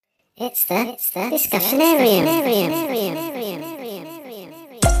It's the discussion area.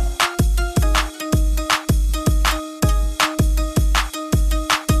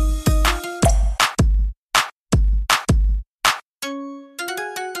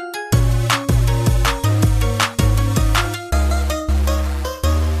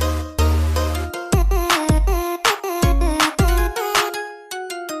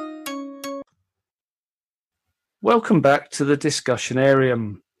 Welcome back to the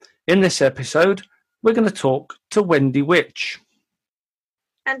Discussionarium. In this episode, we're going to talk to Wendy Witch.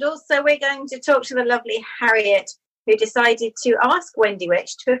 And also we're going to talk to the lovely Harriet, who decided to ask Wendy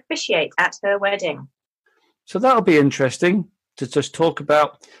Witch to officiate at her wedding. So that'll be interesting to just talk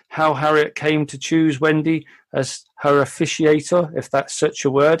about how Harriet came to choose Wendy as her officiator, if that's such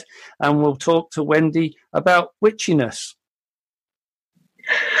a word. And we'll talk to Wendy about witchiness.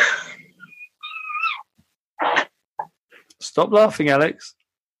 Stop laughing, Alex.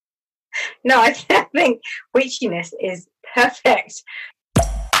 No, I think witchiness is perfect.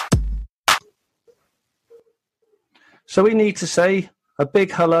 So we need to say a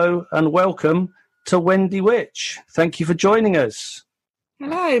big hello and welcome to Wendy Witch. Thank you for joining us.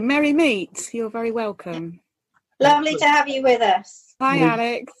 Hello, merry meet. You're very welcome. Lovely to have you with us. Hi,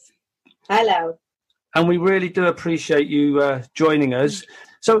 Alex. Hello. And we really do appreciate you joining us.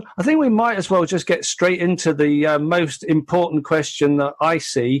 So I think we might as well just get straight into the most important question that I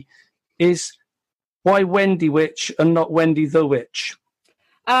see is, why Wendy Witch and not Wendy the Witch?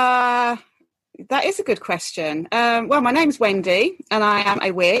 That is a good question. Well, my name's Wendy and I am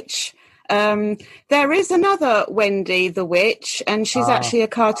a witch. There is another Wendy the Witch, and she's actually a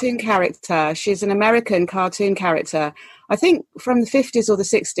cartoon character. She's an American cartoon character, I think from the 50s or the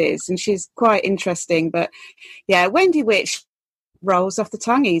 60s, and she's quite interesting. But yeah, Wendy Witch rolls off the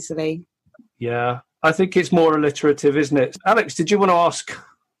tongue easily. Yeah, I think it's more alliterative, isn't it? Alex, did you want to ask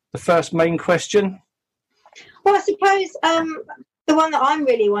the first main question? Well, I suppose the one that I'm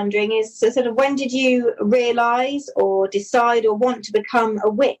really wondering is sort of, when did you realise or decide or want to become a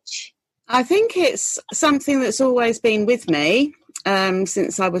witch? I think it's something that's always been with me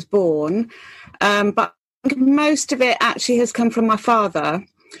since I was born. But most of it actually has come from my father,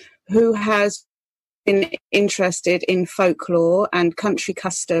 who has been interested in folklore and country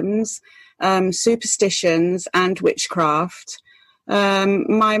customs, superstitions and witchcraft.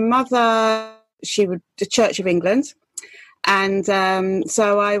 My mother, she was the Church of England, and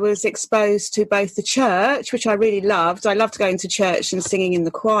so I was exposed to both the church, which I really loved. I loved going to church and singing in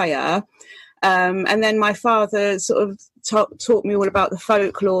the choir, and then my father sort of taught me all about the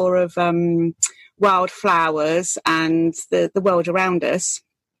folklore of wildflowers and the world around us.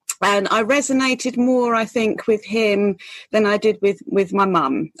 And I resonated more, I think, with him than I did with my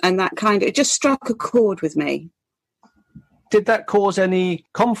mum. And that it just struck a chord with me. Did that cause any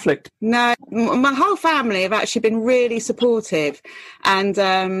conflict? No, my whole family have actually been really supportive. And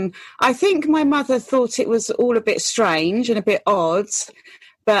I think my mother thought it was all a bit strange and a bit odd.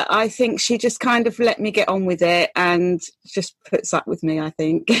 But I think she just kind of let me get on with it and just puts up with me, I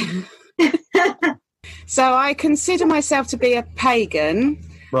think. So I consider myself to be a pagan.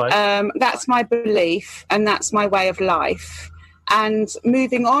 Right. That's my belief and that's my way of life. And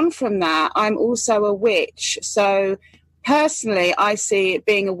moving on from that, I'm also a witch. So personally, I see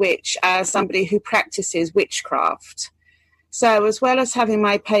being a witch as somebody who practices witchcraft. So as well as having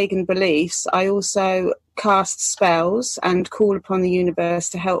my pagan beliefs, I also cast spells and call upon the universe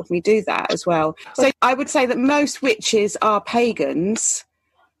to help me do that as well. So I would say that most witches are pagans,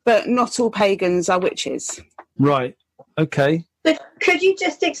 but not all pagans are witches. Right. Okay. So could you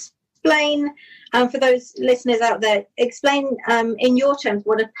just explain, for those listeners out there, explain in your terms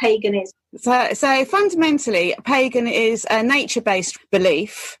what a pagan is? So fundamentally, a pagan is a nature-based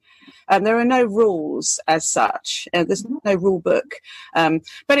belief. There are no rules as such. There's no rule book.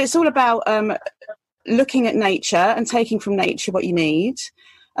 But it's all about looking at nature and taking from nature what you need.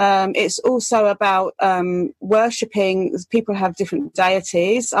 It's also about worshipping. People have different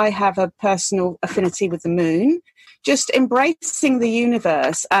deities. I have a personal affinity with the moon. Just embracing the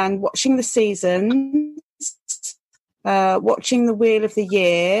universe and watching the seasons, watching the wheel of the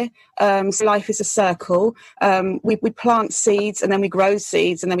year. So life is a circle. We plant seeds and then we grow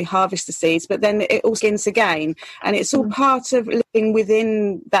seeds and then we harvest the seeds, but then it all begins again. And it's all part of living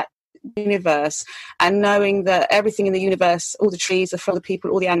within that universe and knowing that everything in the universe, all the trees, the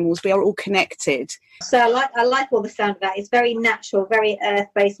people, all the animals, we are all connected. So I like all the sound of that. It's very natural, very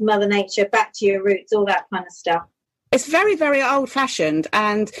earth-based, Mother Nature, back to your roots, all that kind of stuff. It's very, very old-fashioned,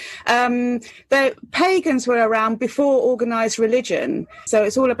 and the pagans were around before organised religion. So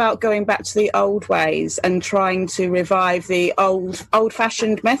it's all about going back to the old ways and trying to revive the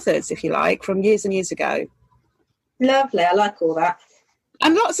old-fashioned methods, if you like, from years and years ago. Lovely, I like all that.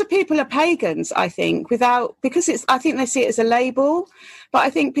 And lots of people are pagans, I think, I think they see it as a label, but I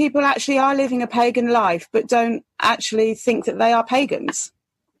think people actually are living a pagan life, but don't actually think that they are pagans.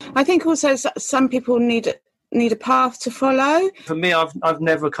 I think also some people need a path to follow. For me, I've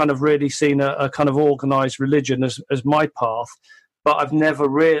never kind of really seen a kind of organised religion as my path, but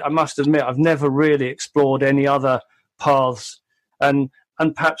I must admit, I've never really explored any other paths. And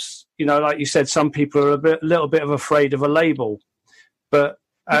perhaps, like you said, some people are a little bit of afraid of a label, but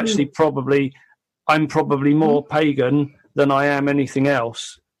actually I'm probably more pagan than I am anything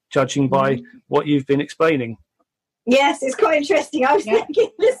else, judging by what you've been explaining. Yes, it's quite interesting. I was thinking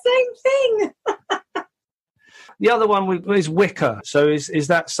the same thing. The other one is Wicca. So is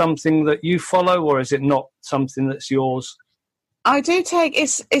that something that you follow, or is it not something that's yours? I do take,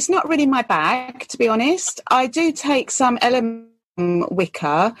 it's not really my bag, to be honest. I do take some elements from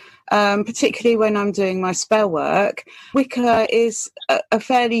Wicca, particularly when I'm doing my spell work. Wicca is a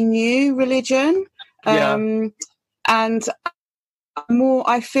fairly new religion, and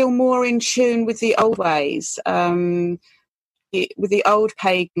I feel more in tune with the old ways. With the old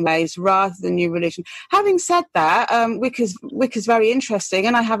pagan ways rather than new religion. Having said that, Wicca's very interesting,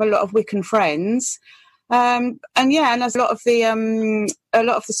 and I have a lot of Wiccan friends. And there's a lot of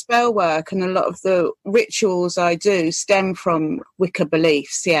the spell work and a lot of the rituals I do stem from Wicca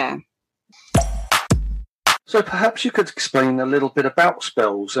beliefs. Yeah. So perhaps you could explain a little bit about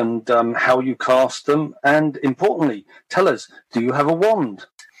spells and how you cast them, and importantly, tell us, do you have a wand?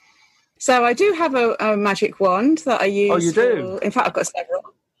 So I do have a magic wand that I use. Oh, you do? In fact, I've got several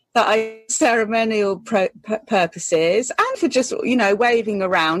that I use ceremonial purposes and for just, waving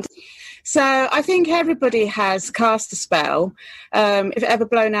around. So I think everybody has cast a spell. If you've ever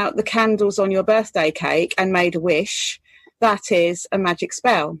blown out the candles on your birthday cake and made a wish, that is a magic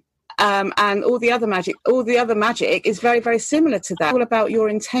spell. And all the other magic is very, very similar to that. It's all about your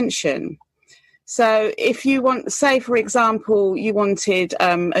intention. So if you want, say, for example, you wanted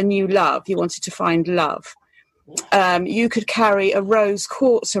a new love, you wanted to find love, you could carry a rose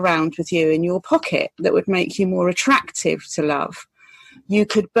quartz around with you in your pocket that would make you more attractive to love. You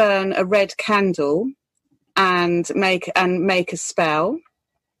could burn a red candle and make a spell.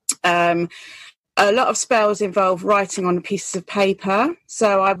 A lot of spells involve writing on a piece of paper.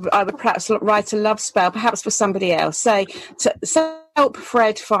 So I would perhaps write a love spell, perhaps for somebody else, say help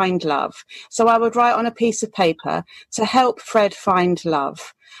Fred find love. So I would write on a piece of paper to help Fred find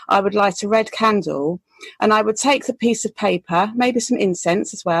love. I would light a red candle, and I would take the piece of paper, maybe some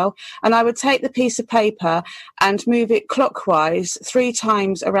incense as well, and I would take the piece of paper and move it clockwise 3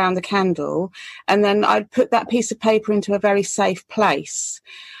 times around the candle, and then I'd put that piece of paper into a very safe place.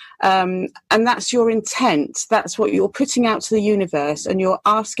 And that's your intent. That's what you're putting out to the universe, and you're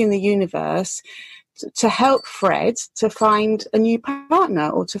asking the universe to help Fred to find a new partner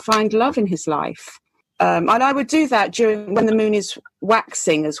or to find love in his life. And I would do that when the moon is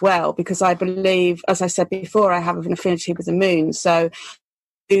waxing as well, because I believe, as I said before, I have an affinity with the moon. So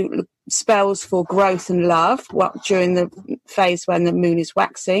do spells for growth and love during the phase when the moon is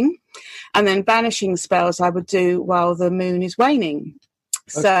waxing. And then banishing spells I would do while the moon is waning.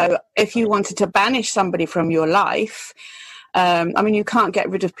 Okay. So if you wanted to banish somebody from your life, you can't get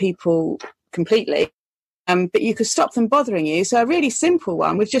rid of people completely, but you could stop them bothering you. So a really simple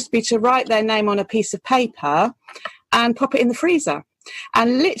one would just be to write their name on a piece of paper and pop it in the freezer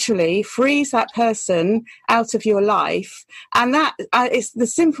and literally freeze that person out of your life. And that is the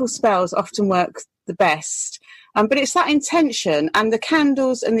simple spells often work the best. But it's that intention, and the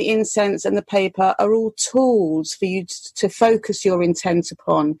candles and the incense and the paper are all tools for you to focus your intent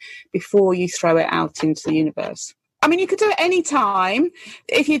upon before you throw it out into the universe. I mean, you could do it any time.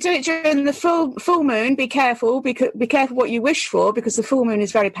 If you do it during the full moon, be careful. Be careful what you wish for, because the full moon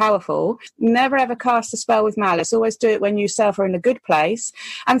is very powerful. Never ever cast a spell with malice. Always do it when you yourself are in a good place,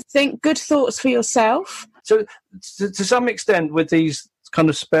 and think good thoughts for yourself. So, to some extent, with these kind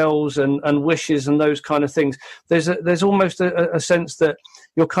of spells and wishes and those kind of things, there's almost a sense that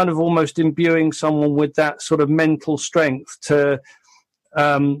you're kind of almost imbuing someone with that sort of mental strength to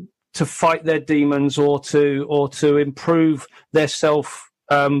fight their demons or to improve their self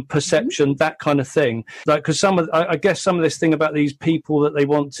perception, that kind of thing. Like, because I guess some of this thing about these people that they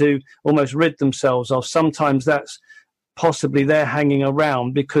want to almost rid themselves of, sometimes that's possibly they're hanging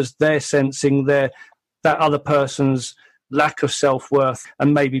around because they're sensing that other person's lack of self-worth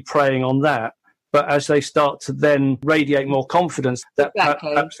and maybe preying on that. but as they start to then radiate more confidence, that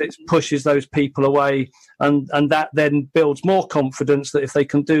perhaps it pushes those people away, and that then builds more confidence that if they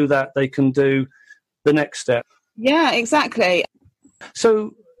can do that, they can do the next step. Yeah, exactly.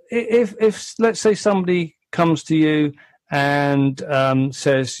 So if let's say somebody comes to you and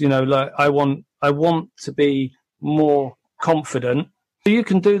says, like, I want to be more confident, you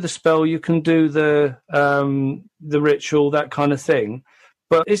can do the spell, you can do the ritual, that kind of thing.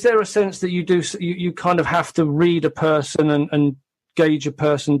 But is there a sense that you kind of have to read a person and gauge a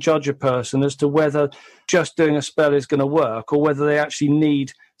person, judge a person as to whether just doing a spell is going to work, or whether they actually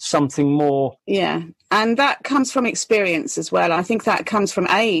need something more? Yeah, and that comes from experience as well. I think that comes from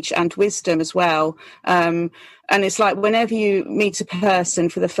age and wisdom as well. And it's like whenever you meet a person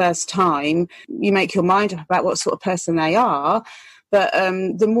for the first time, you make your mind up about what sort of person they are. But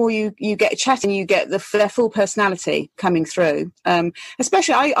the more you get chatting, you get their full personality coming through.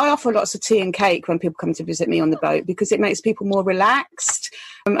 Especially, I offer lots of tea and cake when people come to visit me on the boat, because it makes people more relaxed.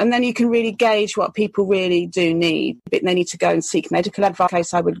 And then you can really gauge what people really do need. If they need to go and seek medical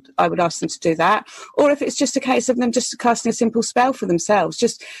advice, I would ask them to do that. Or if it's just a case of them just casting a simple spell for themselves,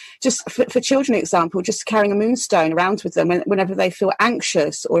 just for children, example, just carrying a moonstone around with them whenever they feel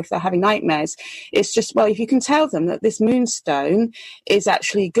anxious or if they're having nightmares. It's just, well, if you can tell them that this moonstone is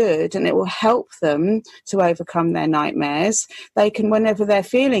actually good and it will help them to overcome their nightmares, they can, whenever they're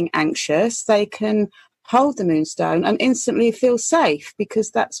feeling anxious, they can hold the moonstone and instantly feel safe,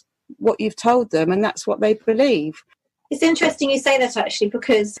 because that's what you've told them and that's what they believe. It's interesting you say that, actually,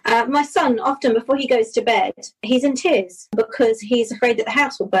 because my son, often before he goes to bed, he's in tears because he's afraid that the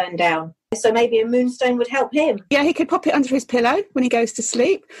house will burn down. So maybe a moonstone would help him. Yeah, he could pop it under his pillow when he goes to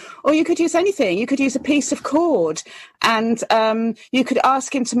sleep. Or you could use anything. You could use a piece of cord, and you could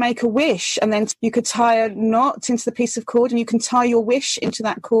ask him to make a wish, and then you could tie a knot into the piece of cord, and you can tie your wish into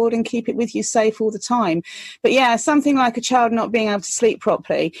that cord and keep it with you safe all the time. But yeah, something like a child not being able to sleep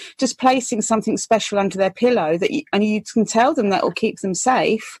properly, just placing something special under their pillow and you can tell them that will keep them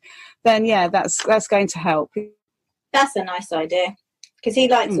safe, then yeah, that's going to help. That's a nice idea, because he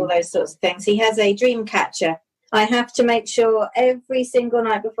likes all those sorts of things. He has a dream catcher. I have to make sure every single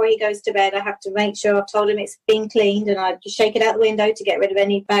night before he goes to bed, I have to make sure I've told him it's been cleaned, and I just shake it out the window to get rid of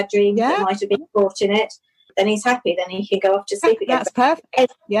any bad dreams that might have been caught in it. Then he's happy. Then he can go off to sleep again. That's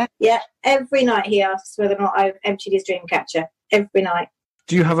perfect. Yeah. Every night he asks whether or not I've emptied his dream catcher. Every night.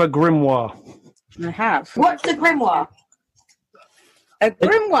 Do you have a grimoire? I have. What's a grimoire? A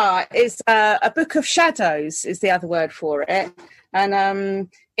grimoire is a book of shadows, is the other word for it. And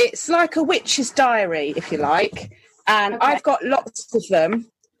it's like a witch's diary, if you like. And okay. I've got lots of them.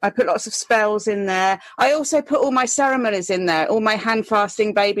 I put lots of spells in there. I also put all my ceremonies in there, all my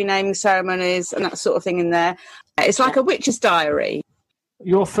handfasting, baby naming ceremonies and that sort of thing in there. It's like a witch's diary.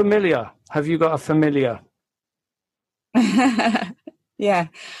 Your familiar. Have you got a familiar? Yeah.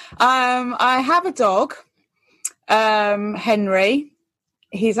 I have a dog, Henry.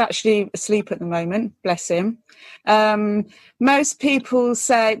 He's actually asleep at the moment, bless him. Most people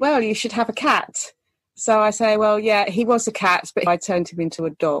say, well, you should have a cat. So I say, well, yeah, he was a cat, but I turned him into a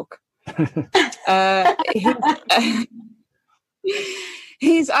dog. I've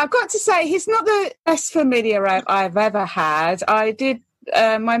got to say, he's not the best familiar I've ever had. I did,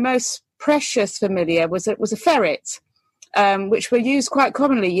 my most precious familiar was a ferret. Which were used quite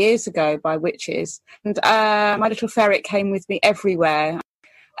commonly years ago by witches. And my little ferret came with me everywhere.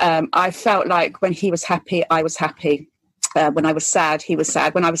 I felt like when he was happy, I was happy. When I was sad, he was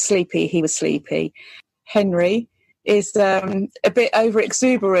sad. When I was sleepy, he was sleepy. Henry is a bit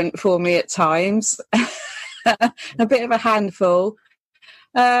over-exuberant for me at times, a bit of a handful.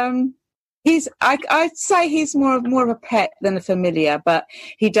 I'd say he's more of a pet than a familiar, but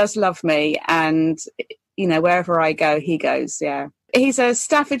he does love me, and wherever I go, he goes. Yeah. He's a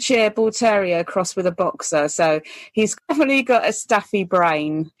Staffordshire Bull Terrier crossed with a boxer, so he's definitely got a staffy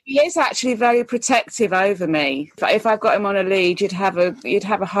brain. He is actually very protective over me. If I've got him on a lead, you'd have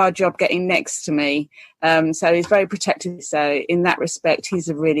a hard job getting next to me. So he's very protective. So in that respect, he's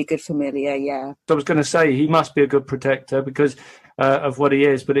a really good familiar. Yeah. I was going to say he must be a good protector because of what he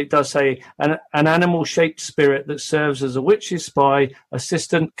is, but it does say an animal-shaped spirit that serves as a witch's spy,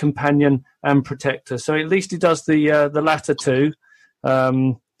 assistant, companion, and protector. So at least he does the latter two.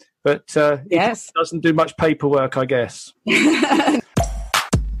 But yes, it doesn't do much paperwork, I guess.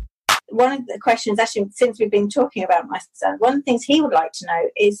 One of the questions, actually, since we've been talking about my son, one of the things he would like to know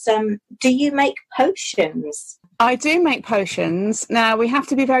is, do you make potions? I do make potions. Now, we have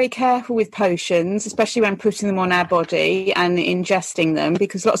to be very careful with potions, especially when putting them on our body and ingesting them,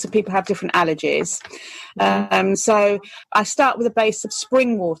 because lots of people have different allergies. So I start with a base of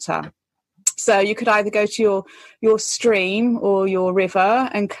spring water. So you could either go to your stream or your river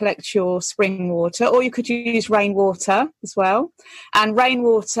and collect your spring water, or you could use rainwater as well. And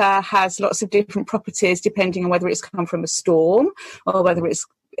rainwater has lots of different properties depending on whether it's come from a storm or whether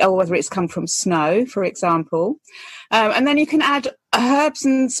it's come from snow, for example. And then you can add herbs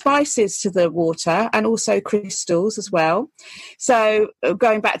and spices to the water, and also crystals as well. So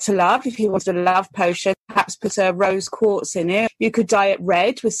going back to love, if you wanted a love potion, perhaps put a rose quartz in it. You could dye it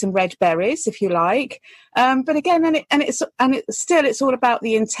red with some red berries if you like. But again, it's all about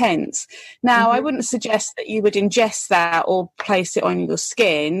the intent. Now, I wouldn't suggest that you would ingest that or place it on your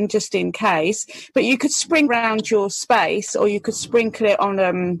skin just in case, but you could sprinkle around your space, or you could sprinkle it on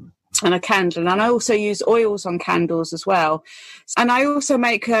a candle. And I also use oils on candles as well. And I also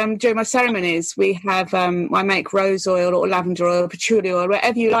make, during my ceremonies, I make rose oil or lavender oil, patchouli oil,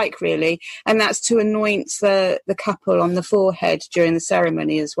 whatever you like really. And that's to anoint the couple on the forehead during the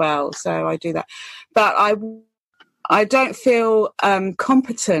ceremony as well. So I do that. But I don't feel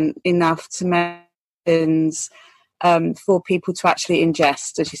competent enough to make for people to actually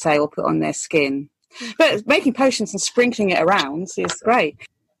ingest, as you say, or put on their skin. But making potions and sprinkling it around is great.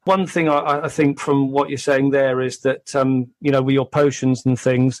 One thing I think from what you're saying there is that, with your potions and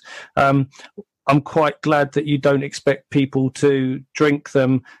things, I'm quite glad that you don't expect people to drink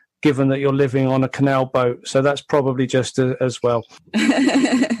them, given that you're living on a canal boat. So that's probably just as well.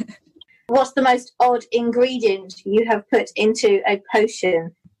 What's the most odd ingredient you have put into a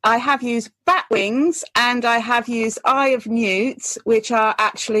potion? I have used bat wings, and I have used eye of newt, which are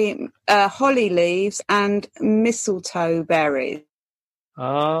actually holly leaves and mistletoe berries.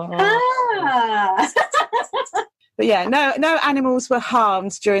 Ah. But yeah, no animals were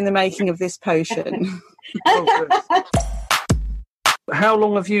harmed during the making of this potion. How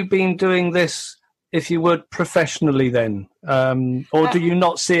long have you been doing this, if you would, professionally then? Or do you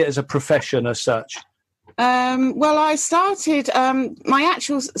not see it as a profession as such? Well, I started my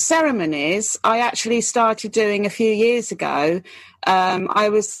actual ceremonies. I actually started doing a few years ago. I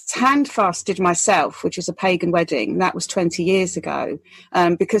was handfasted myself, which is a pagan wedding. That was 20 years ago,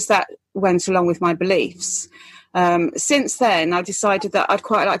 because that went along with my beliefs. Since then, I decided that I'd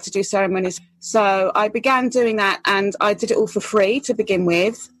quite like to do ceremonies. So I began doing that, and I did it all for free to begin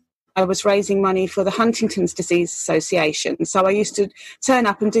with. I was raising money for the Huntington's Disease Association. So I used to turn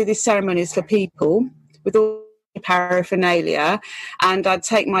up and do these ceremonies for people with all the paraphernalia, and I'd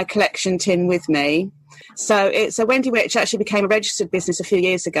take my collection tin with me. So Wendy Witch actually became a registered business a few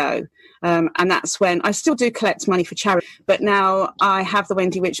years ago, and that's when I still do collect money for charity, but now I have the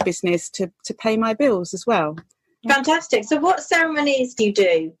Wendy Witch business to pay my bills as well. Fantastic. So what ceremonies do you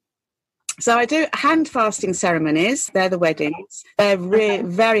do? So I do handfasting ceremonies. They're the weddings. They're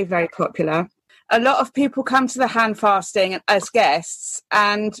very, very popular. A lot of people come to the handfasting as guests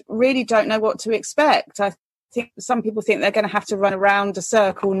and really don't know what to expect. I think some people think they're going to have to run around a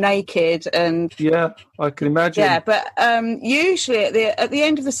circle naked, and yeah, I can imagine. Yeah, but usually at the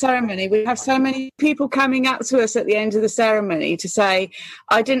end of the ceremony, we have so many people coming up to us at the end of the ceremony to say,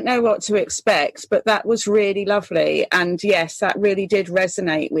 "I didn't know what to expect, but that was really lovely, and yes, that really did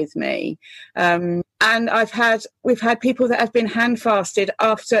resonate with me." And we've had people that have been handfasted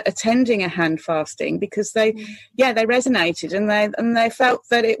after attending a handfasting because they resonated and they felt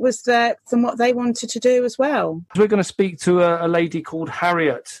that it was from what they wanted to do as well. We're going to speak to a lady called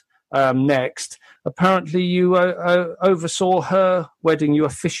Harriet next. Apparently, you oversaw her wedding. You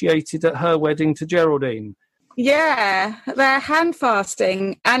officiated at her wedding to Geraldine. Yeah, they're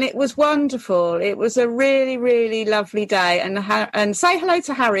handfasting, and it was wonderful. It was a really, really lovely day. And say hello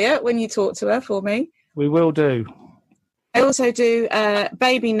to Harriet when you talk to her for me. We will do. I also do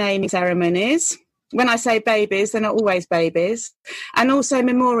baby naming ceremonies. When I say babies, they're not always babies. And also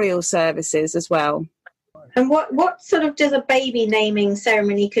memorial services as well. And what sort of does a baby naming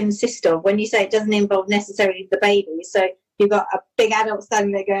ceremony consist of? When you say it doesn't involve necessarily the baby, so you've got a big adult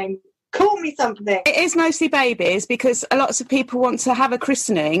standing there going, "Call me something." It is mostly babies because lots of people want to have a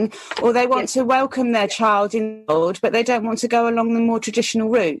christening or they want to welcome their child in the world, but they don't want to go along the more traditional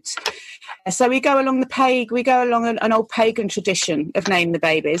route. So we go along an old pagan tradition of naming the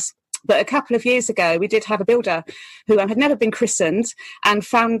babies. But a couple of years ago, we did have a builder who had never been christened and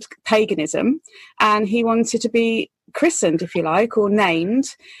found paganism, and he wanted to be christened, if you like, or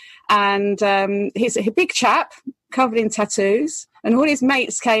named. And he's a big chap covered in tattoos, and all his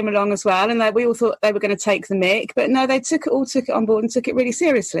mates came along as well, and we all thought they were going to take the mick, but no, they took it on board and took it really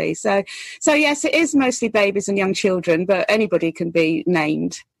seriously. So yes, it is mostly babies and young children, but anybody can be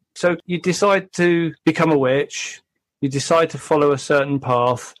named. So you decide to become a witch, you decide to follow a certain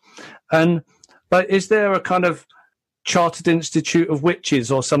path, but is there a kind of Chartered Institute of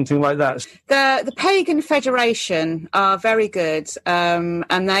Witches or something like that? The Pagan Federation are very good,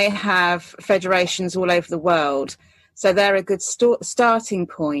 and they have federations all over the world. So they're a good starting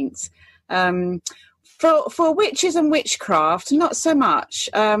point. For witches and witchcraft, not so much.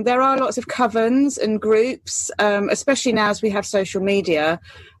 There are lots of covens and groups, especially now as we have social media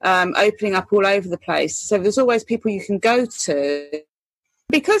opening up all over the place. So there's always people you can go to.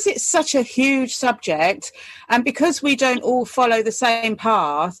 Because it's such a huge subject, and because we don't all follow the same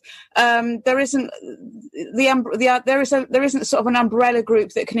path, there isn't sort of an umbrella group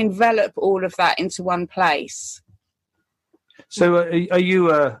that can envelop all of that into one place. So, are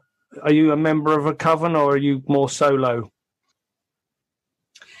you a member of a coven, or are you more solo?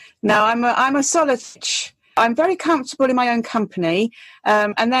 No, I'm a solitary. I'm very comfortable in my own company,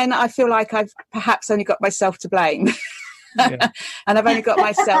 and then I feel like I've perhaps only got myself to blame. Yeah. And I've only got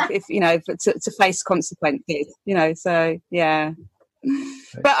myself, to face consequences, so yeah.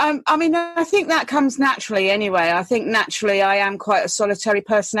 But I think that comes naturally anyway. I think naturally I am quite a solitary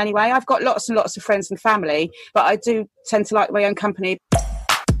person anyway. I've got lots and lots of friends and family, but I do tend to like my own company.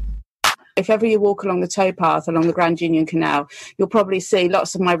 If ever you walk along the towpath along the Grand Union Canal, you'll probably see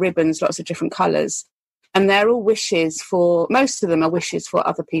lots of my ribbons, lots of different colours, and they're all most of them are wishes for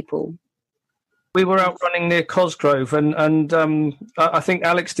other people. We were out running near Cosgrove, and I think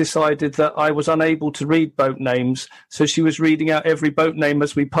Alex decided that I was unable to read boat names, so she was reading out every boat name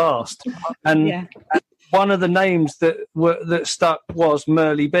as we passed. And one of the names that stuck was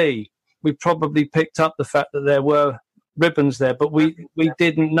Merle B. We probably picked up the fact that there were ribbons there, but we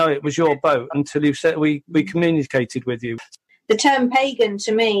didn't know it was your boat until you said we communicated with you. The term pagan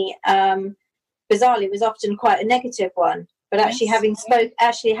to me, bizarrely, was often quite a negative one. But actually, having spoken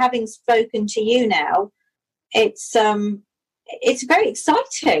to you now, it's very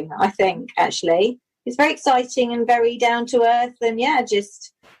exciting. I think actually, it's very exciting and very down to earth. And I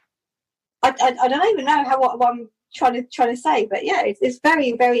don't even know what I'm trying to say, but yeah, it's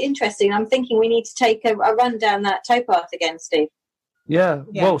very, very interesting. I'm thinking we need to take a run down that towpath again, Steve. Yeah.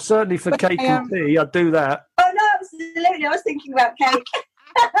 Well, certainly for cake and tea, I'd do that. Oh no, absolutely! I was thinking about cake.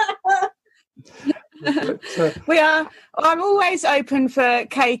 I'm always open for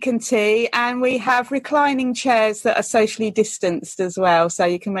cake and tea, and we have reclining chairs that are socially distanced as well, so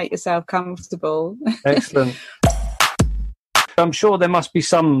you can make yourself comfortable. Excellent. I'm sure there must be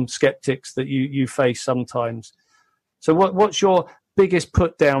some skeptics that you face sometimes. So what's your biggest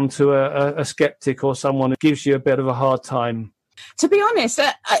put down to a skeptic or someone who gives you a bit of a hard time? To be honest,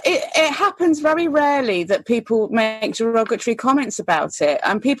 it happens very rarely that people make derogatory comments about it,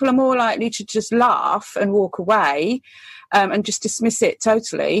 and people are more likely to just laugh and walk away and just dismiss it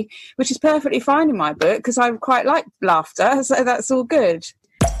totally, which is perfectly fine in my book because I quite like laughter, so that's all good.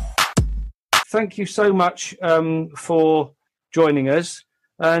 Thank you so much for joining us.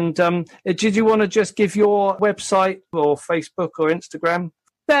 And did you want to just give your website or Facebook or Instagram?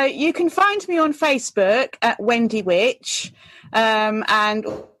 So you can find me on Facebook at Wendy Witch, and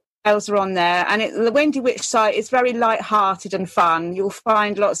else are on there. And the Wendy Witch site is very light-hearted and fun. You'll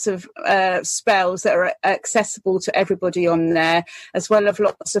find lots of spells that are accessible to everybody on there, as well as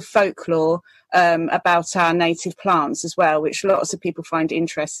lots of folklore about our native plants as well, which lots of people find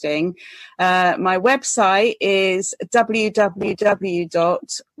interesting. My website is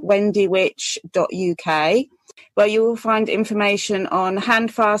www.wendywitch.uk, where you will find information on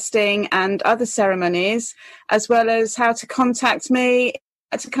handfasting and other ceremonies, as well as how to contact me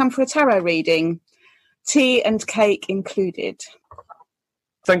to come for a tarot reading, tea and cake included.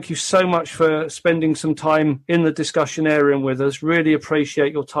 Thank you so much for spending some time in the discussion area with us. Really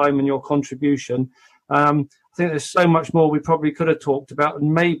appreciate your time and your contribution. I think there's so much more we probably could have talked about,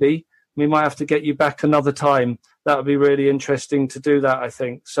 and maybe we might have to get you back another time. That would be really interesting to do that, I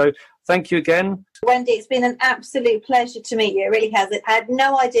think. So thank you again. Wendy, it's been an absolute pleasure to meet you. It really has. I had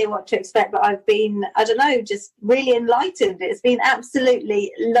no idea what to expect, but I've been, just really enlightened. It's been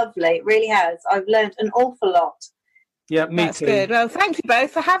absolutely lovely. It really has. I've learned an awful lot. Yeah, me That's too. Good. Well, thank you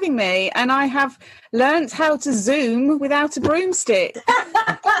both for having me. And I have learnt how to Zoom without a broomstick.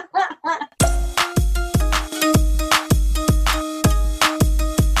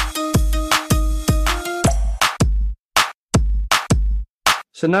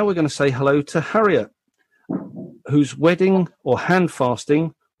 So now we're going to say hello to Harriet, whose wedding or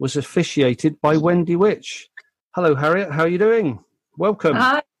handfasting was officiated by Wendy Witch. Hello, Harriet. How are you doing? Welcome.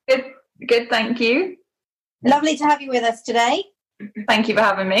 Hi. Good. Thank you. Lovely to have you with us today. Thank you for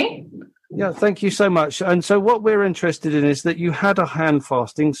having me. Yeah, thank you so much. And so what we're interested in is that you had a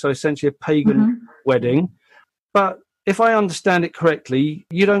handfasting, so essentially a pagan wedding. But if I understand it correctly,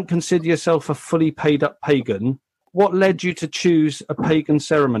 you don't consider yourself a fully paid up pagan. what led you to choose a pagan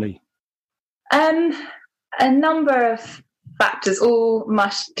ceremony? A number of factors all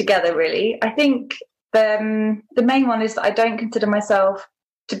mushed together, really. I think the main one is that I don't consider myself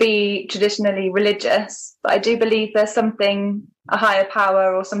to be traditionally religious, but I do believe there's something, a higher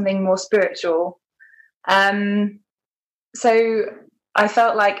power or something more spiritual. So I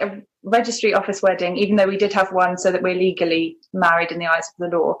felt like a registry office wedding, even though we did have one so that we're legally married in the eyes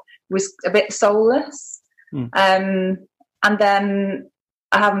of the law, was a bit soulless. And then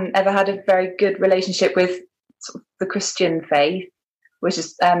I haven't ever had a very good relationship with sort of the Christian faith, which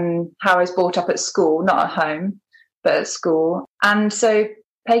is how I was brought up at school, not at home, but at school. And so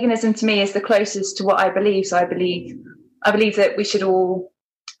paganism to me is the closest to what I believe. So I believe that we should all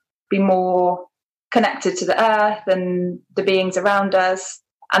be more connected to the earth and the beings around us,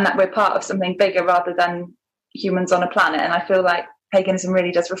 and that we're part of something bigger rather than humans on a planet. And I feel like paganism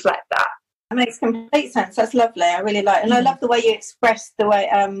really does reflect that. That makes complete sense. That's lovely. I really like it. And I love the way you expressed the way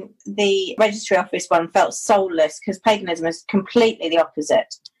the registry office one felt soulless, because paganism is completely the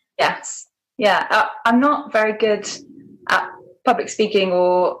opposite. Yes. Yeah. I'm not very good at public speaking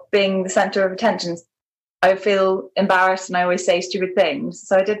or being the centre of attention. I feel embarrassed and I always say stupid things.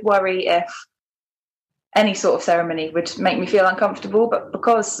 So I did worry if any sort of ceremony would make me feel uncomfortable, but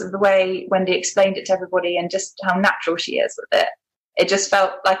because of the way Wendy explained it to everybody and just how natural she is with it, it just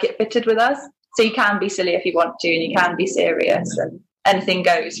felt like it fitted with us. So you can be silly if you want to, and you can be serious, and anything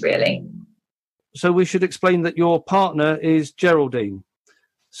goes, really. So we should explain that your partner is Geraldine.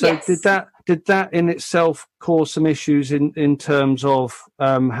 So yes. did that in itself cause some issues in terms of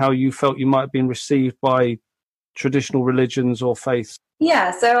how you felt you might have been received by traditional religions or faiths?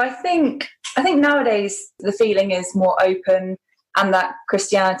 Yeah, so I think nowadays the feeling is more open, and that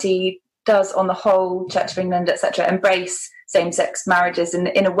Christianity does, on the whole, Church of England, etc., embrace same-sex marriages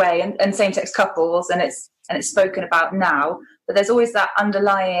in a way, and same-sex couples, and it's spoken about now. But there's always that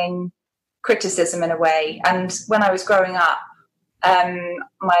underlying criticism in a way. And when I was growing up, I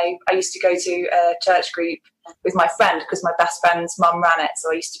used to go to a church group with my friend because my best friend's mum ran it.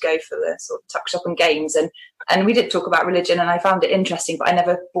 So I used to go for the sort of tuck shop and games, and we did talk about religion, and I found it interesting, but I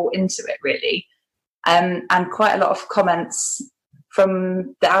never bought into it really. And quite a lot of comments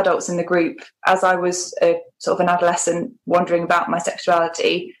from the adults in the group, as I was a sort of an adolescent wondering about my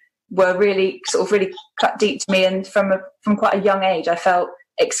sexuality, were really cut deep to me. And from quite a young age, I felt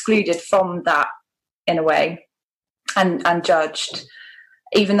excluded from that in a way, and judged,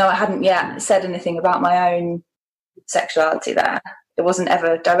 even though I hadn't yet said anything about my own sexuality there. It wasn't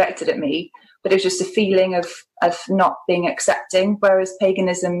ever directed at me, but it was just a feeling of not being accepting, whereas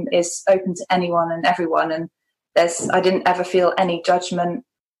paganism is open to anyone and everyone, and I didn't ever feel any judgment.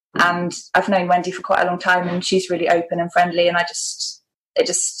 And I've known Wendy for quite a long time, and she's really open and friendly, and it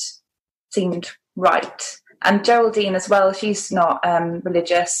just seemed right. And Geraldine as well, she's not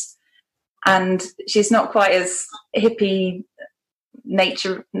religious, and she's not quite as hippie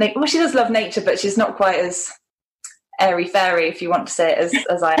well, she does love nature, but she's not quite as airy fairy, if you want to say it,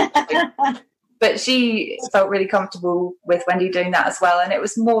 as I am. But she felt really comfortable with Wendy doing that as well, and it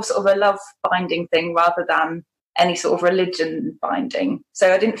was more sort of a love binding thing rather than any sort of religion binding.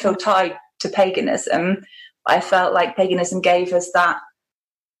 So I didn't feel tied to paganism. I felt like paganism gave us that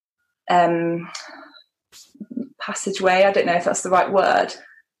passageway. I don't know if that's the right word,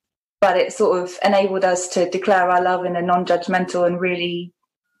 but it sort of enabled us to declare our love in a non-judgmental and really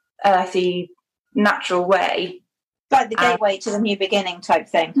earthy, natural way. Like the gateway to the new beginning type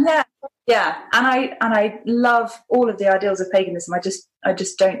thing. Yeah. And I love all of the ideals of paganism. I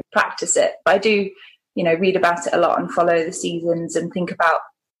just don't practice it, but I do, read about it a lot and follow the seasons and think about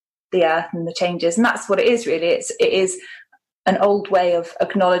the earth and the changes. And that's what it is really. It is an old way of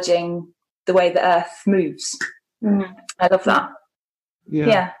acknowledging the way the earth moves. I love that.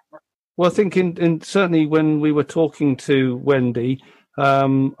 Yeah. Well, I think in certainly when we were talking to Wendy,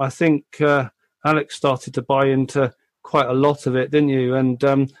 I think Alex started to buy into quite a lot of it, didn't you? And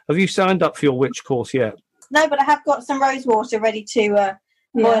have you signed up for your witch course yet? No, but I have got some rosewater ready to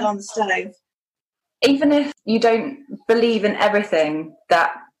boil on the stove. Even if you don't believe in everything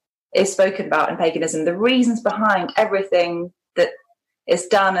that is spoken about in paganism, the reasons behind everything that is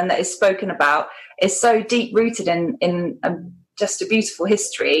done and that is spoken about is so deep rooted in just a beautiful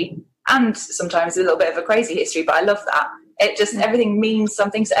history, and sometimes a little bit of a crazy history, but I love that. It just, everything means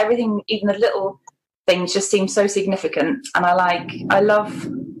something, so everything, even the little things, just seem so significant. And I love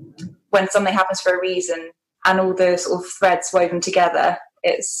when something happens for a reason and all the sort of threads woven together.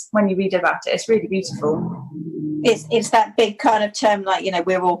 It's, when you read about it, it's really beautiful. It's that big kind of term, like,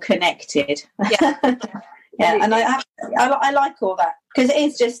 we're all connected. Yeah. Yeah, and I like all that, because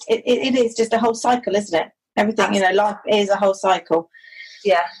it is just a whole cycle, isn't it? Everything, life is a whole cycle.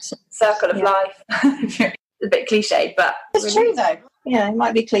 Yeah, circle of life. A bit cliche, but it's true though. It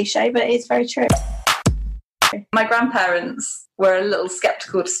might be cliche, but it's very true. My grandparents were a little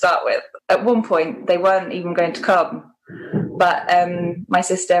sceptical to start with. At one point, they weren't even going to come, but my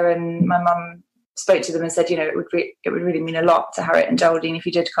sister and my mum spoke to them and said, it would really mean a lot to Harriet and Geraldine if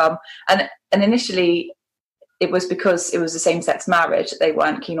you did come. And initially, it was because it was a same-sex marriage that they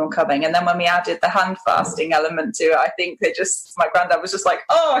weren't keen on coming. And then when we added the hand-fasting element to it, I think my granddad was just like,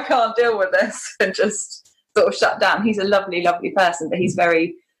 oh, I can't deal with this, and just sort of shut down. He's a lovely, lovely person, but he's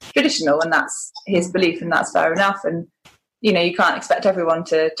very traditional, and that's his belief, and that's fair enough. And, you can't expect everyone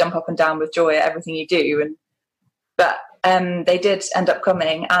to jump up and down with joy at everything you do. But they did end up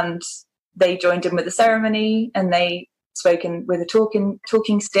coming, and they joined in with the ceremony, and they spoken with a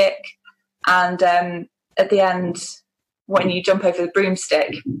talking stick, and at the end, when you jump over the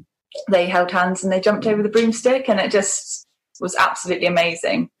broomstick, they held hands and they jumped over the broomstick, and it just was absolutely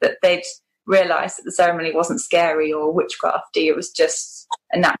amazing that they'd realised that the ceremony wasn't scary or witchcrafty. It was just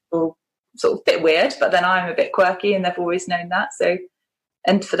a natural sort of bit weird, but then I'm a bit quirky, and they've always known that. So,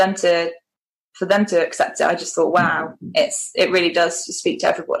 and for them to accept it, I just thought, wow, it really does speak to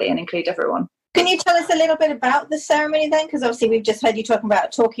everybody and include everyone. Can you tell us a little bit about the ceremony then? Because obviously we've just heard you talking about a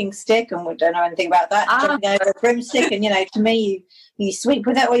talking stick, and we don't know anything about that. Jumping over a broomstick, and to me, you sweep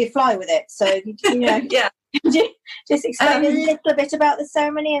with it or you fly with it. So yeah. Could you just explain a little bit about the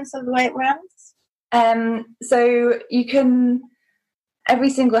ceremony and sort of the way it runs? So you can, every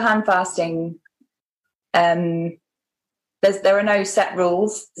single hand fasting, there are no set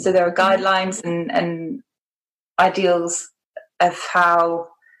rules. So there are guidelines and ideals of how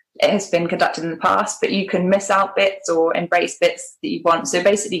it has been conducted in the past, but you can miss out bits or embrace bits that you want. So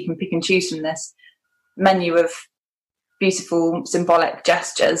basically you can pick and choose from this menu of beautiful symbolic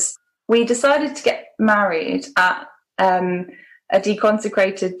gestures. We decided to get married at a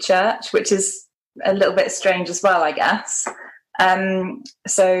deconsecrated church, which is a little bit strange as well, I guess.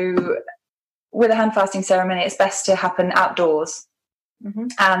 So with a hand fasting ceremony, it's best to happen outdoors. Mm-hmm.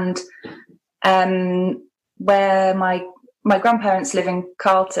 And where my grandparents live in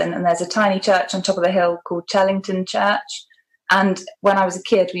Carlton, and there's a tiny church on top of the hill called Chellington Church. And when I was a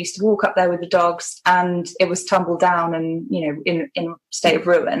kid, we used to walk up there with the dogs, and it was tumbled down and, in a state of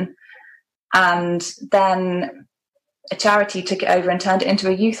ruin. And then a charity took it over and turned it into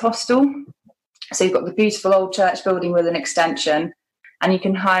a youth hostel. So you've got the beautiful old church building with an extension, and you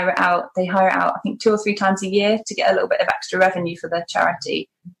can hire it out. They hire it out, I think, 2 or 3 times a year to get a little bit of extra revenue for the charity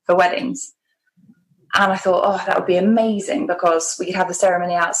for weddings. And I thought, oh, that would be amazing, because we could have the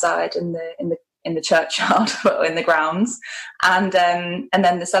ceremony outside in the churchyard or in the grounds, and then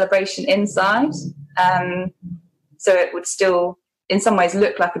the celebration inside. So it would still, in some ways,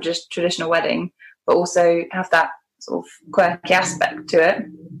 look like a just traditional wedding, but also have that sort of quirky aspect to it.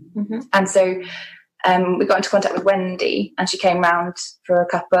 Mm-hmm. And so we got into contact with Wendy, and she came round for a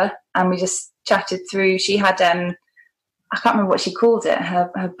cuppa, and we just chatted through. She had, I can't remember what she called it,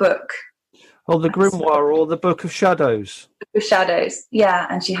 her book. Oh, the grimoire or the Book of Shadows. Book of Shadows, yeah.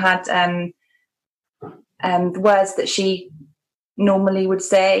 And she had the words that she normally would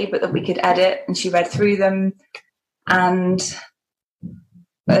say, but that we could edit, and she read through them. And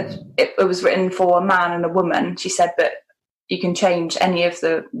it was written for a man and a woman. She said, but you can change any of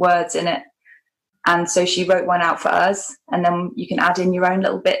the words in it. And so she wrote one out for us, and then you can add in your own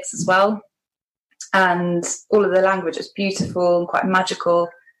little bits as well. And all of the language was beautiful and quite magical.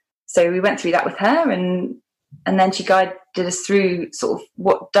 So we went through that with her, and then she guided us through sort of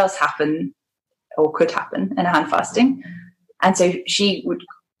what does happen or could happen in a hand fasting. And so she would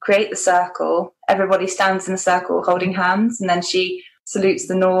create the circle. Everybody stands in a circle holding hands, and then she salutes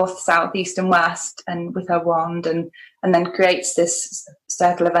the north, south, east and west, and with her wand, and then creates this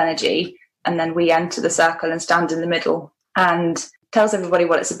circle of energy. And then we enter the circle and stand in the middle and tells everybody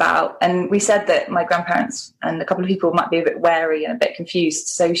what it's about. And we said that my grandparents and a couple of people might be a bit wary and a bit confused.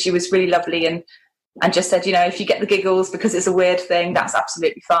 So she was really lovely and just said, if you get the giggles because it's a weird thing, that's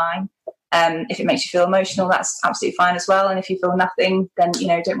absolutely fine. If it makes you feel emotional, that's absolutely fine as well. And if you feel nothing, then,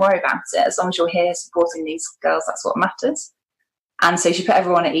 don't worry about it. As long as you're here supporting these girls, that's what matters. And so she put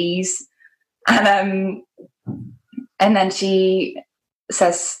everyone at ease. And then she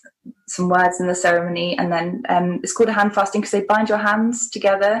says some words in the ceremony, and then it's called a hand fasting because they bind your hands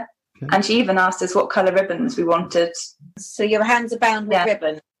together. Okay. And she even asked us what colour ribbons we wanted. So your hands are bound with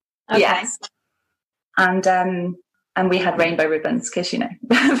ribbon? Okay. Yes. And we had rainbow ribbons because, a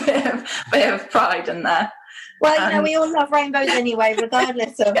bit of pride in there. Well, we all love rainbows anyway,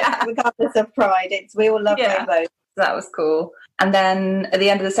 regardless of pride. We all love rainbows. That was cool. And then at the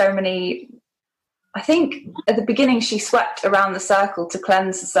end of the ceremony, I think at the beginning she swept around the circle to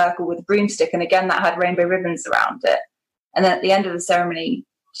cleanse the circle with a broomstick, and again that had rainbow ribbons around it. And then at the end of the ceremony,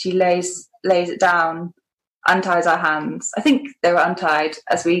 she lays it down, unties our hands. I think they were untied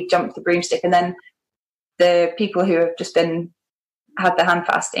as we jumped the broomstick, and then the people who have just had the hand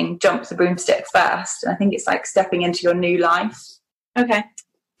fasting jump the broomstick first. And I think it's like stepping into your new life. Okay.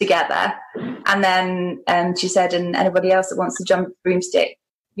 Together. And then she said, and anybody else that wants to jump the broomstick,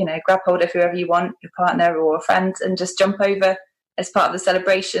 grab hold of whoever you want, your partner or a friend, and just jump over as part of the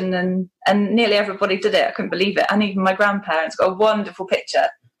celebration. And nearly everybody did it. I couldn't believe it. And even my grandparents got a wonderful picture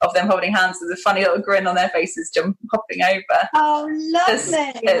of them holding hands with a funny little grin on their faces, hopping over. Oh,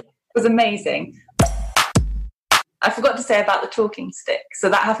 lovely. It was amazing. I forgot to say about the talking stick. So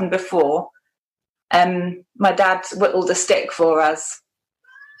that happened before. My dad whittled a stick for us,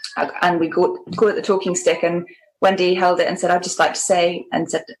 and we called it the talking stick. And Wendy held it and said, "I'd just like to say," and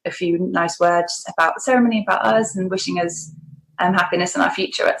said a few nice words about the ceremony, about us, and wishing us happiness in our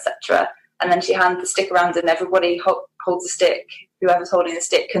future, etc. And then she handed the stick around, and everybody holds the stick. Whoever's holding the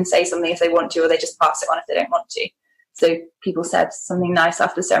stick can say something if they want to, or they just pass it on if they don't want to. So people said something nice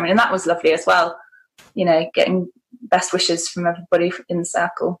after the ceremony, and that was lovely as well. Getting best wishes from everybody in the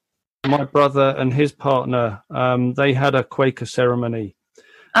circle. My brother and his partner, they had a Quaker ceremony.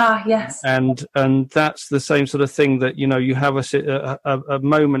 Ah, yes. And that's the same sort of thing that, you have a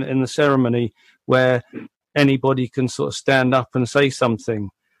moment in the ceremony where anybody can sort of stand up and say something.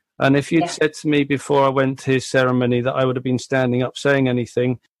 And if you'd said to me before I went to his ceremony that I would have been standing up saying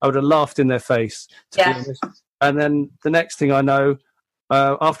anything, I would have laughed in their face, to be honest. And then the next thing I know,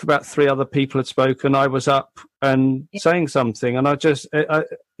 after about 3 other people had spoken, I was up and saying something, and I just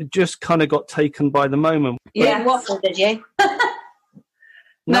kind of got taken by the moment. Yeah, you waffled, did you?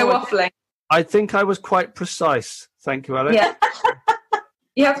 No waffling. I think I was quite precise. Thank you, Alex. Yeah.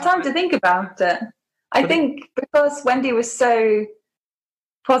 You have time to think about it. I think because Wendy was so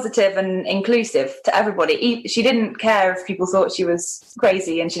positive and inclusive to everybody, she didn't care if people thought she was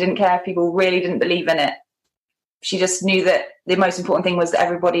crazy, and she didn't care if people really didn't believe in it. She just knew that the most important thing was that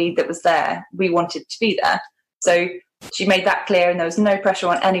everybody that was there, we wanted to be there. So she made that clear, and there was no pressure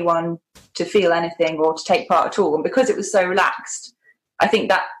on anyone to feel anything or to take part at all. And because it was so relaxed, I think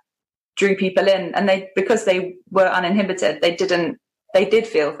that drew people in. And because they were uninhibited, they did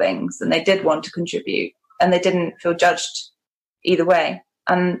feel things, and they did want to contribute, and they didn't feel judged either way.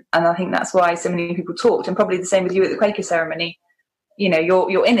 And I think that's why so many people talked, and probably the same with you at the Quaker ceremony.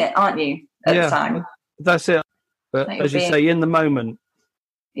 You're in it, aren't you, at the time? That's it. But as you say, in the moment.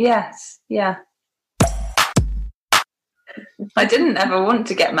 Yes, yeah. I didn't ever want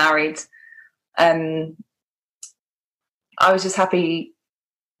to get married. I was just happy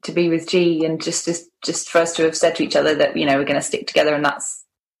to be with G, and just for us to have said to each other that, we're going to stick together, and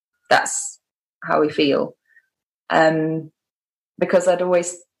that's how we feel. Because I'd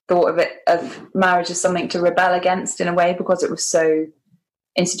always thought of marriage as something to rebel against in a way, because it was so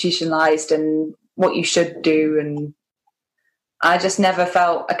institutionalized and what you should do, and I just never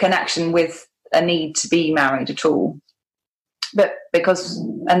felt a connection with a need to be married at all.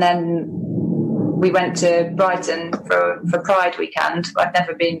 And then we went to Brighton for Pride weekend.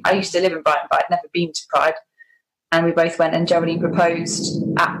 I used to live in Brighton, but I'd never been to Pride. And we both went, and Geraldine proposed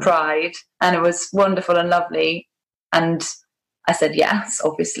at Pride, and it was wonderful and lovely. And I said yes,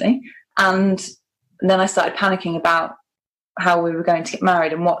 obviously. And then I started panicking about how we were going to get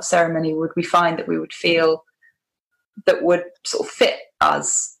married, and what ceremony would we find that we would feel that would sort of fit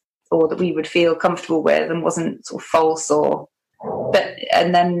us, or that we would feel comfortable with and wasn't sort of false.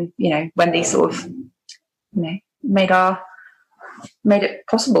 And then Wendy sort of made it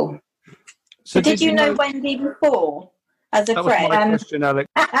possible. So did you know Wendy before as a friend? That was my question, Alex.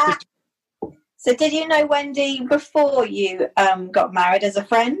 So did you know Wendy before you got married as a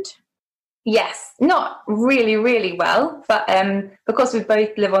friend? Yes, not really, really well, but because we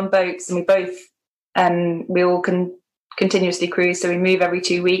both live on boats, and we all can continuously cruise, so we move every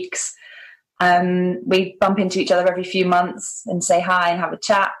 2 weeks. We bump into each other every few months and say hi and have a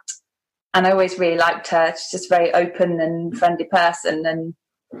chat. And I always really liked her. She's just a very open and friendly person, and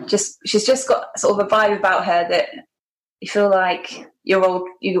she's just got sort of a vibe about her that you feel like you're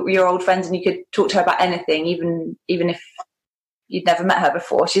old friends, and you could talk to her about anything, even if you'd never met her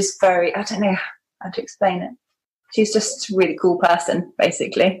before. She's very, I don't know how to explain it. She's just a really cool person,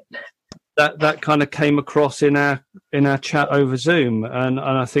 basically. That kind of came across in our chat over Zoom, and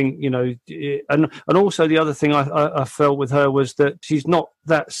I think and also the other thing I felt with her was that she's not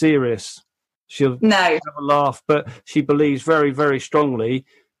that serious. She'll have a laugh, but she believes very, very strongly.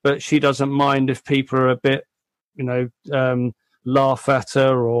 But she doesn't mind if people are a bit laugh at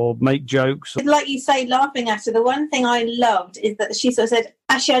her or make jokes. Like you say, laughing at her. The one thing I loved is that she sort of said,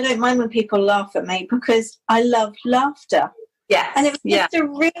 actually, I don't mind when people laugh at me because I love laughter. Yeah. And it was just a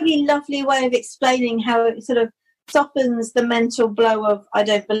really lovely way of explaining how it sort of softens the mental blow of, I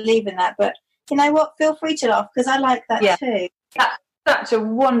don't believe in that, but you know what, feel free to laugh because I like that too. That's such a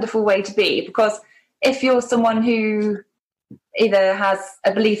wonderful way to be, because if you're someone who either has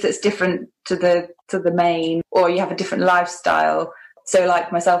a belief that's different to the main, or you have a different lifestyle, so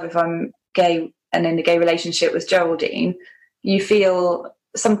like myself, if I'm gay and in a gay relationship with Geraldine, you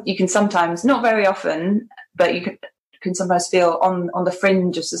can sometimes, not very often, but you can sometimes feel on the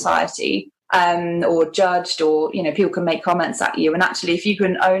fringe of society, or judged, or people can make comments at you. And actually, if you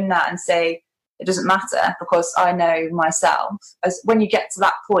can own that and say, it doesn't matter because I know myself, as when you get to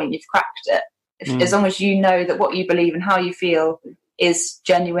that point, you've cracked it. As long as you know that what you believe and how you feel is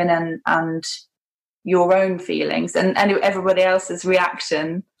genuine and your own feelings, and everybody else's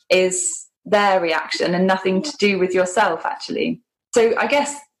reaction is their reaction and nothing to do with yourself, actually. So I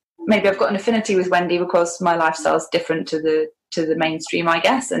guess maybe I've got an affinity with Wendy because my lifestyle is different to the mainstream, I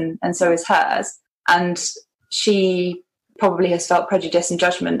guess, and so is hers. And she probably has felt prejudice and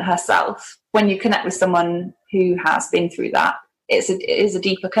judgment herself. When you connect with someone who has been through that, it is a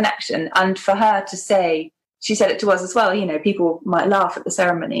deeper connection. And for her to say, she said it to us as well, people might laugh at the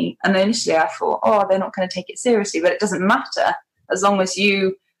ceremony. And initially I thought, they're not going to take it seriously, but it doesn't matter. As long as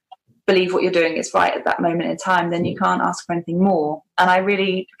you believe what you're doing is right at that moment in time, then you can't ask for anything more. And I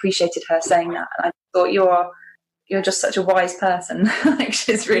really appreciated her saying that. And I thought, you're just such a wise person. Like,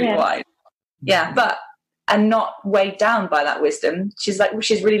 she's really wise. Yeah, and not weighed down by that wisdom. She's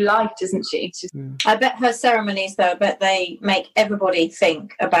really light, isn't she? I bet her ceremonies, though, they make everybody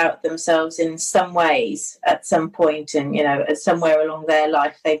think about themselves in some ways at some point, and somewhere along their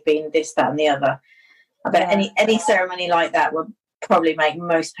life they've been this, that, and the other. I bet any ceremony like that would probably make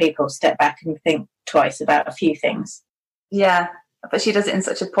most people step back and think twice about a few things. Yeah, but she does it in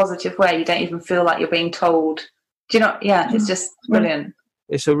such a positive way. You don't even feel like you're being told. Do you know? Yeah, it's just brilliant.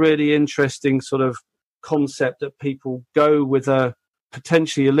 It's a really interesting sort of concept that people go with a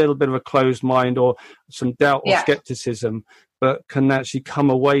potentially a little bit of a closed mind or some doubt or skepticism, but can actually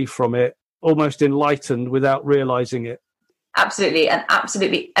come away from it almost enlightened without realizing it. Absolutely. And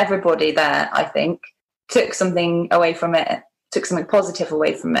absolutely everybody there, I think, took something away from it, took something positive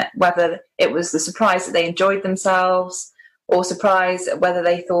away from it, whether it was the surprise that they enjoyed themselves, or surprise whether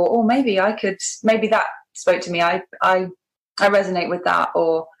they thought, maybe that spoke to me. I resonate with that,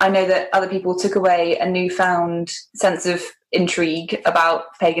 or I know that other people took away a newfound sense of intrigue about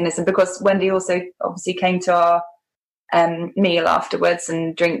paganism, because Wendy also obviously came to our meal afterwards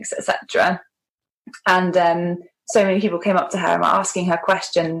and drinks, etc. And so many people came up to her and were asking her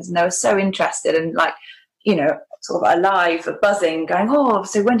questions, and they were so interested and sort of alive, buzzing, going,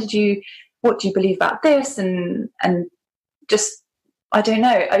 so what do you believe about this? And just, I don't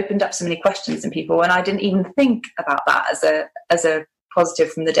know, opened up so many questions in people, and I didn't even think about that as a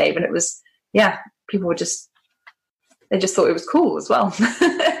positive from the day. But it was, people were they just thought it was cool as well.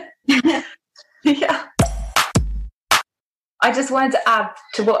 Yeah. I just wanted to add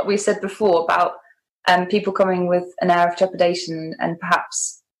to what we said before about people coming with an air of trepidation and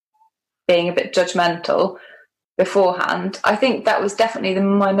perhaps being a bit judgmental beforehand. I think that was definitely the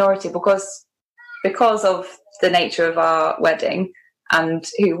minority because of the nature of our wedding and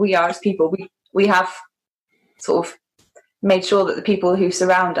who we are as people. We have sort of made sure that the people who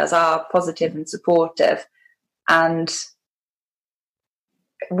surround us are positive and supportive and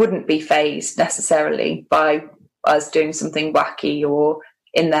wouldn't be fazed necessarily by us doing something wacky or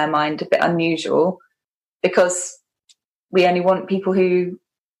in their mind a bit unusual, because we only want people who,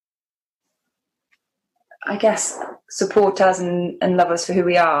 I guess, support us and love us for who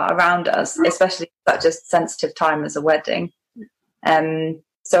we are around us, especially at such a sensitive time as a wedding.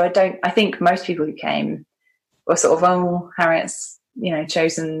 So I think most people who came were sort of, Harriet's,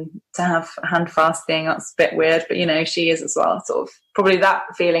 chosen to have handfasting. That's a bit weird, but she is as well. Sort of probably that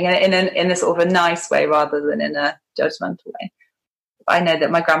feeling in a sort of a nice way rather than in a judgmental way. I know that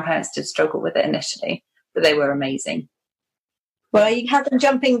my grandparents did struggle with it initially, but they were amazing. Well, you had them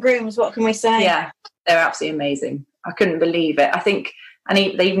jumping brooms. What can we say? Yeah, they're absolutely amazing. I couldn't believe it. I think, and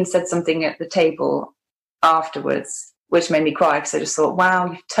they even said something at the table afterwards, which made me cry, because I just thought,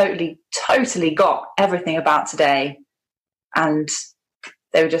 wow, you've totally got everything about today. And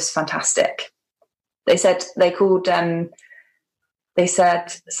they were just fantastic. They said, they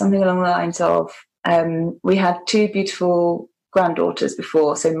said something along the lines of, we had two beautiful granddaughters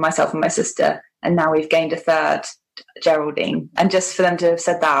before, so myself and my sister, and now we've gained a third, Geraldine. And just for them to have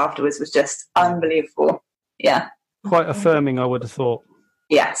said that afterwards was just unbelievable. Yeah. quite affirming, I would have thought.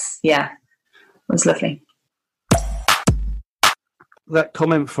 Yes, yeah. It was lovely. That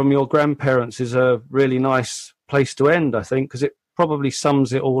comment from your grandparents is a really nice place to end, I think, because it probably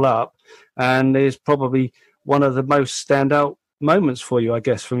sums it all up and is probably one of the most standout moments for you, I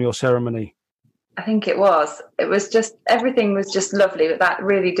guess, from your ceremony. I think it was. It was just, everything was just lovely, but that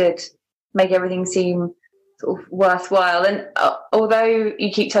really did make everything seem sort of worthwhile. And although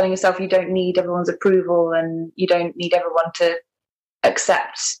you keep telling yourself you don't need everyone's approval and you don't need everyone to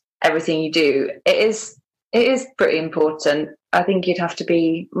accept everything you do, it is pretty important. I think you'd have to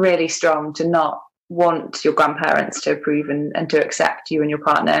be really strong to not want your grandparents to approve and to accept you and your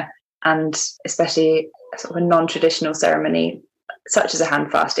partner, and especially sort of a non-traditional ceremony such as a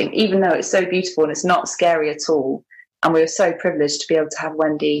hand fasting, even though it's so beautiful and it's not scary at all. And we were so privileged to be able to have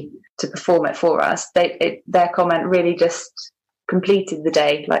Wendy to perform it for us. Their comment really just completed the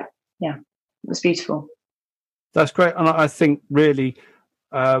day. Like, yeah, it was beautiful. That's great. And I think really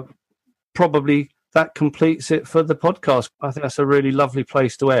probably that completes it for the podcast. I think that's a really lovely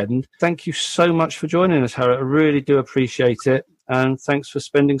place to end. Thank you so much for joining us, Harriet. I really do appreciate it. And thanks for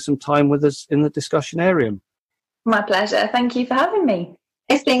spending some time with us in the discussionarium. My pleasure. Thank you for having me.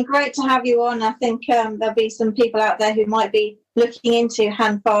 It's been great to have you on. I think there'll be some people out there who might be looking into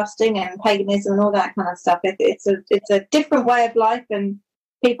hand fasting and paganism and all that kind of stuff. It's a different way of life, and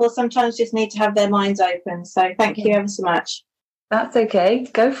people sometimes just need to have their minds open. So thank you ever so much. That's okay.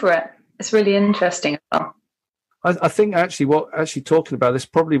 Go for it. It's really interesting as well. I think actually talking about this,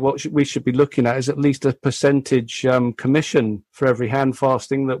 probably what we should be looking at is at least a percentage commission for every hand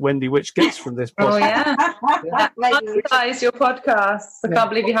fasting that Wendy Witch gets from this podcast. Oh, yeah. Monetize your podcast. I can't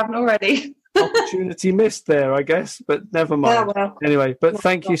believe you haven't already. Opportunity missed there, I guess, but never mind. Oh, well. Anyway, but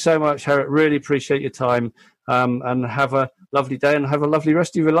thank you so much, Harriet. Really appreciate your time, and have a lovely day and have a lovely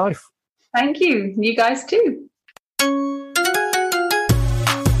rest of your life. Thank you. You guys too.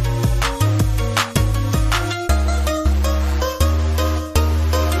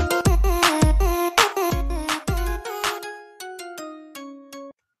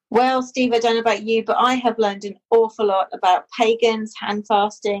 Well, Steve, I don't know about you, but I have learned an awful lot about pagans, hand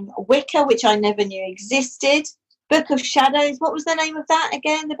fasting, Wicca, which I never knew existed, Book of Shadows. What was the name of that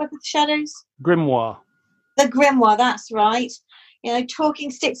again, the Book of Shadows? Grimoire. The Grimoire, that's right. You know, talking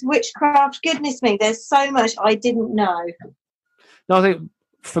sticks, witchcraft. Goodness me, there's so much I didn't know. No, I think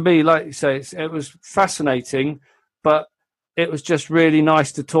for me, like you say, it was fascinating, but it was just really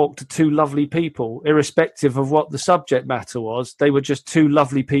nice to talk to two lovely people, irrespective of what the subject matter was. They were just two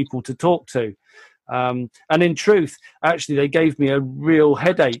lovely people to talk to. And in truth, actually, they gave me a real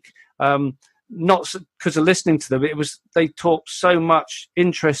headache. Not because of listening to them. They talked so much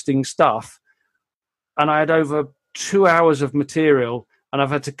interesting stuff. And I had over 2 hours of material, and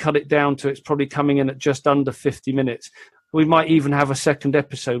I've had to cut it down to it's probably coming in at just under 50 minutes. We might even have a second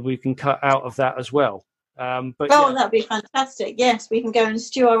episode we can cut out of that as well. That'd be fantastic. Yes, we can go and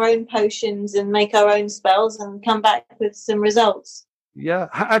stew our own potions and make our own spells and come back with some results. Yeah,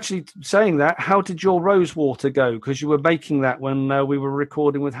 actually, saying that, how did your rosewater go? Because you were making that when we were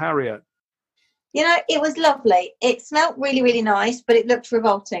recording with Harriet. You know, it was lovely. It smelled really, really nice, but it looked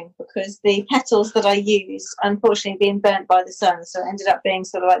revolting because the petals that I used, unfortunately, being burnt by the sun, so it ended up being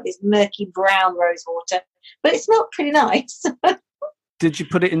sort of like this murky brown rosewater. But it smelled pretty nice. Did you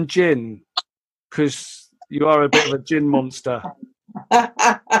put it in gin? Because you are a bit of a gin monster.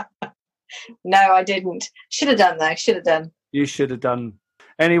 No, I didn't. Should have done, though. Should have done. You should have done.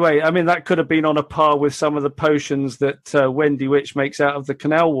 Anyway, I mean, that could have been on a par with some of the potions that Wendy Witch makes out of the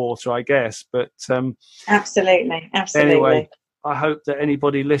canal water, I guess. But absolutely. Anyway, I hope that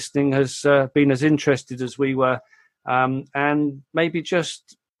anybody listening has been as interested as we were, and maybe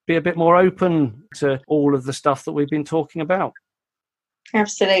just be a bit more open to all of the stuff that we've been talking about.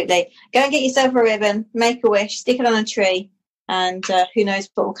 Absolutely. Go and get yourself a ribbon, make a wish, stick it on a tree, and who knows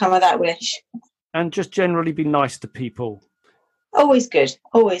what will come of that wish. And just generally be nice to people. Always good.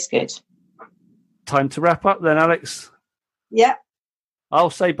 Always good. Time to wrap up then, Alex. Yep. I'll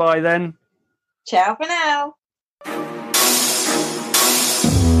say bye then. Ciao for now.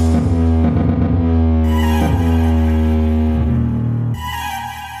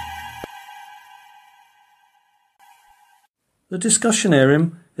 The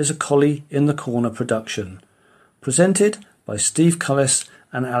Discussionarium is a Collie in the Corner production, presented by Steve Cullis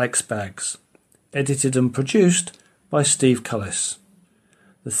and Alex Baggs, edited and produced by Steve Cullis.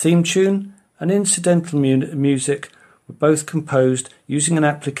 The theme tune and incidental music were both composed using an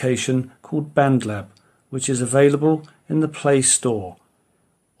application called BandLab, which is available in the Play Store,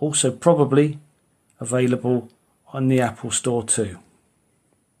 also probably available on the Apple Store too.